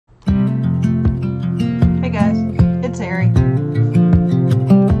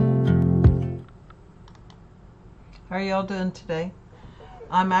are y'all doing today?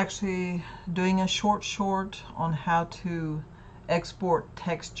 I'm actually doing a short on how to export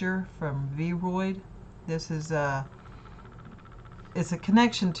texture from Vroid. This is it's a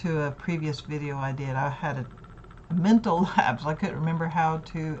connection to a previous video I did. I had a mental lapse. I couldn't remember how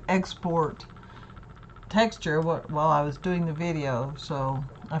to export texture while I was doing the video, so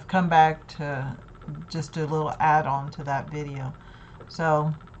I've come back to just do a little add-on to that video.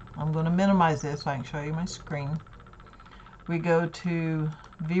 So I'm going to minimize this so I can show you my screen. We go to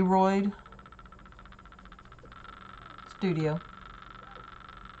Vroid Studio.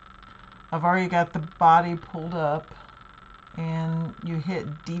 I've already got the body pulled up, and you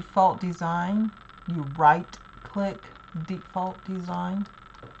hit default design. You right click default design,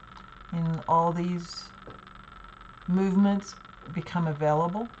 and all these movements become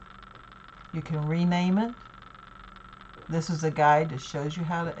available. You can rename it. This is a guide that shows you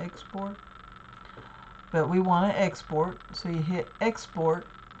how to export. But we want to export, so you hit export.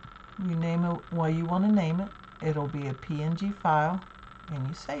 You name it what you want to name it. It'll be a PNG file, and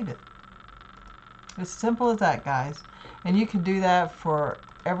you save it. As simple as that, guys. And you can do that for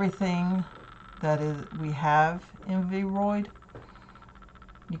everything that we have in Vroid.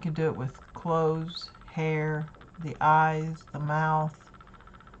 You can do it with clothes, hair, the eyes, the mouth.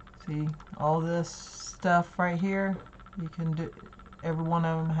 See, all this stuff right here. You can do. Every one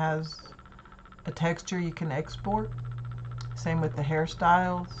of them has a texture you can export. Same with the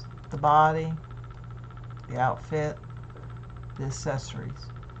hairstyles, the body, the outfit, the accessories.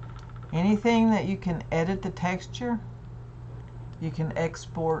 Anything that you can edit the texture, you can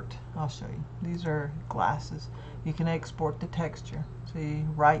export. I'll show you. These are glasses. You can export the texture. So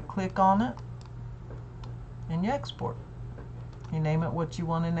you right click on it and you export. You name it what you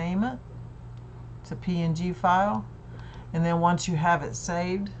want to name it. It's a PNG file. And then once you have it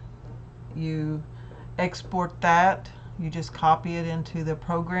saved, you export that. You just copy it into the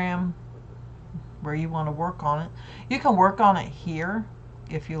program where you want to work on it. You can work on it here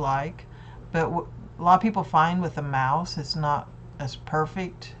if you like, but a lot of people find with the mouse it's not as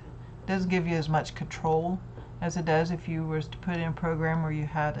perfect. It doesn't give you as much control as it does if you were to put in a program where you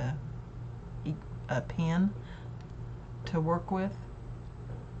had a pen to work with.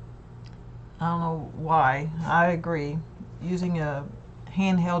 I don't know why. I agree. Using a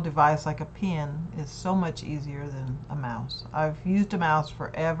handheld device like a pen is so much easier than a mouse. I've used a mouse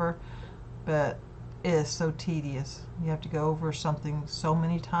forever, but it is so tedious. You have to go over something so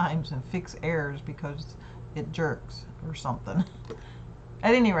many times and fix errors because it jerks or something.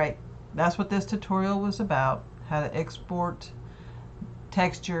 At any rate, that's what this tutorial was about, how to export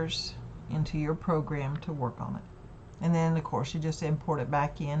textures into your program to work on it. And then of course you just import it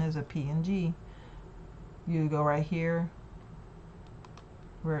back in as a PNG. You go right here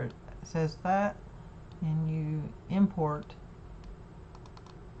where it says that, and you import.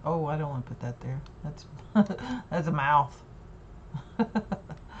 Oh, I don't want to put that there. That's that's a mouth.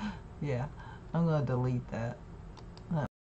 Yeah, I'm going to delete that.